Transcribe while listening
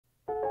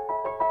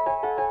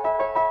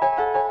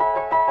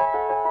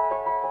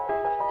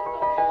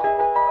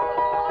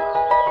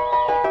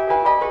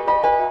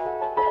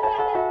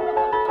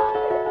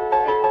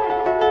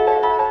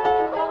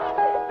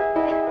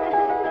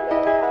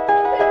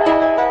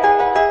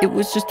It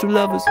was just two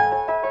lovers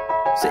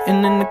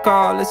sitting in the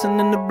car,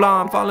 listening to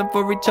Blonde, falling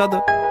for each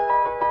other.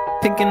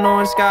 Pink and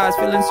orange skies,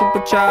 feeling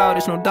super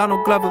childish, no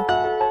Donald Glover.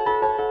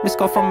 Missed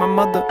call from my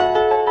mother,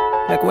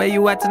 like, where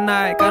you at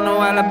tonight? Got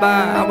no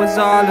alibi. I was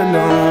all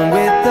alone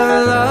with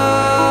the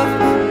love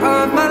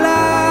of my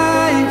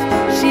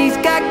life. She's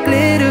got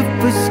glitter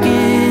for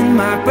skin,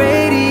 my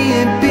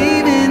radiant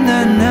beam in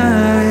the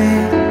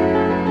night.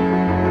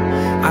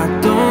 I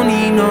don't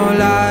need no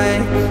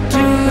light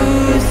to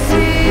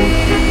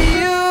see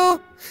you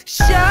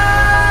shine.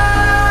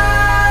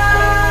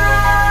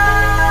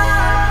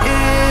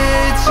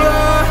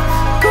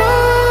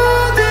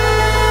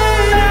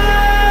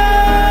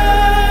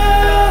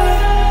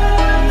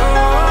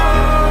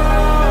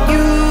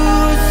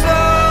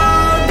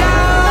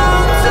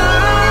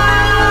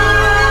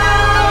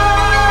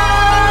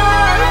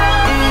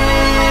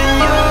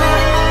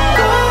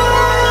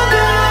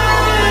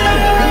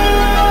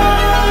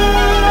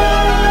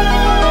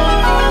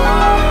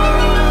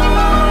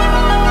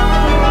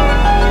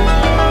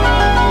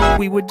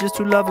 We were just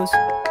two lovers,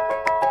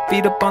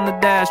 feet up on the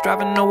dash,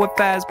 driving nowhere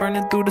fast,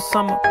 burning through the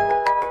summer.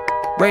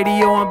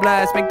 Radio on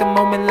blast, make the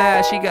moment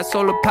last. She got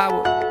solar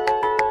power,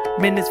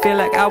 minutes feel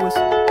like hours.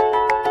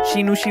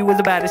 She knew she was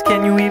the baddest.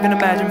 Can you even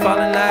imagine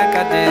falling like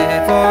I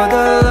did? For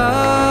the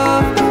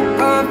love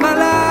of my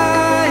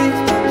life,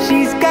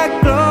 she's got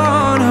glow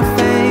on her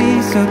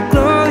face, a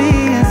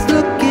glorious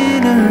look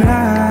in her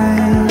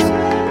eyes.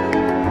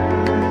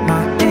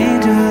 My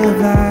angel of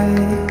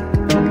light.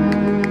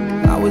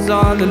 I was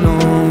all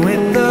alone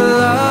with the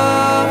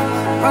love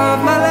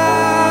of my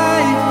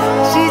life.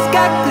 She's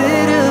got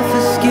glitter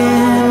for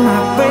skin, my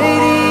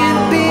radiant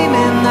beam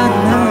in the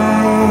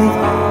night.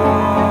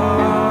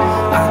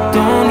 I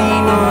don't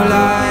need no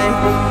light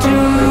to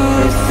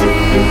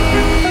see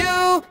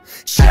you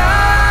shine.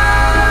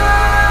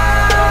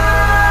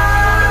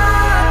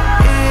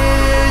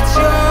 It's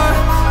your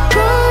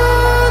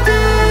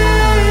golden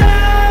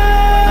hour.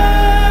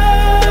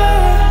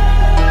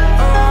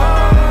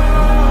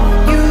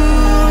 You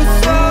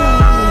slow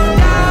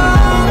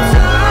down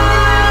time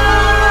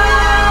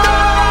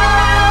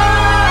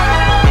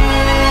in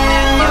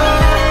your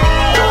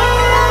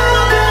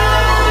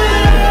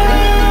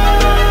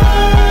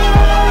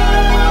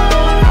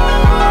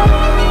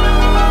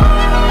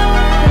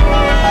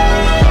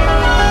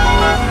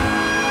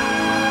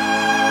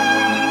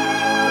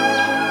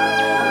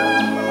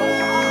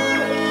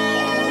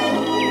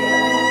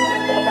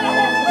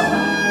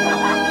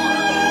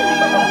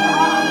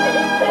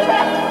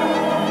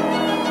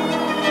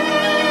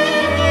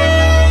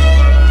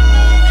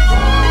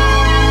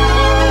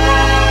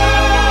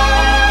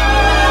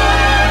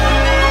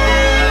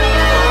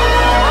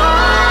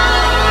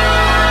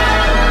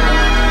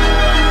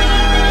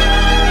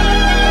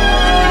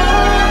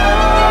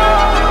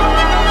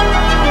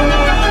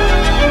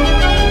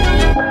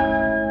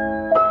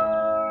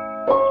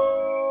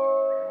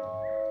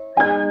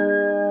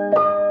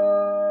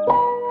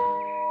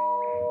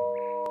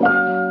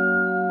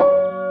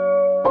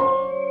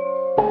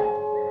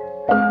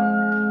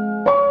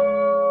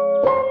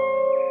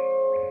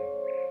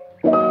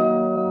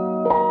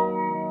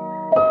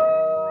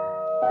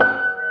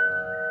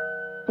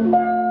Thank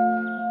you.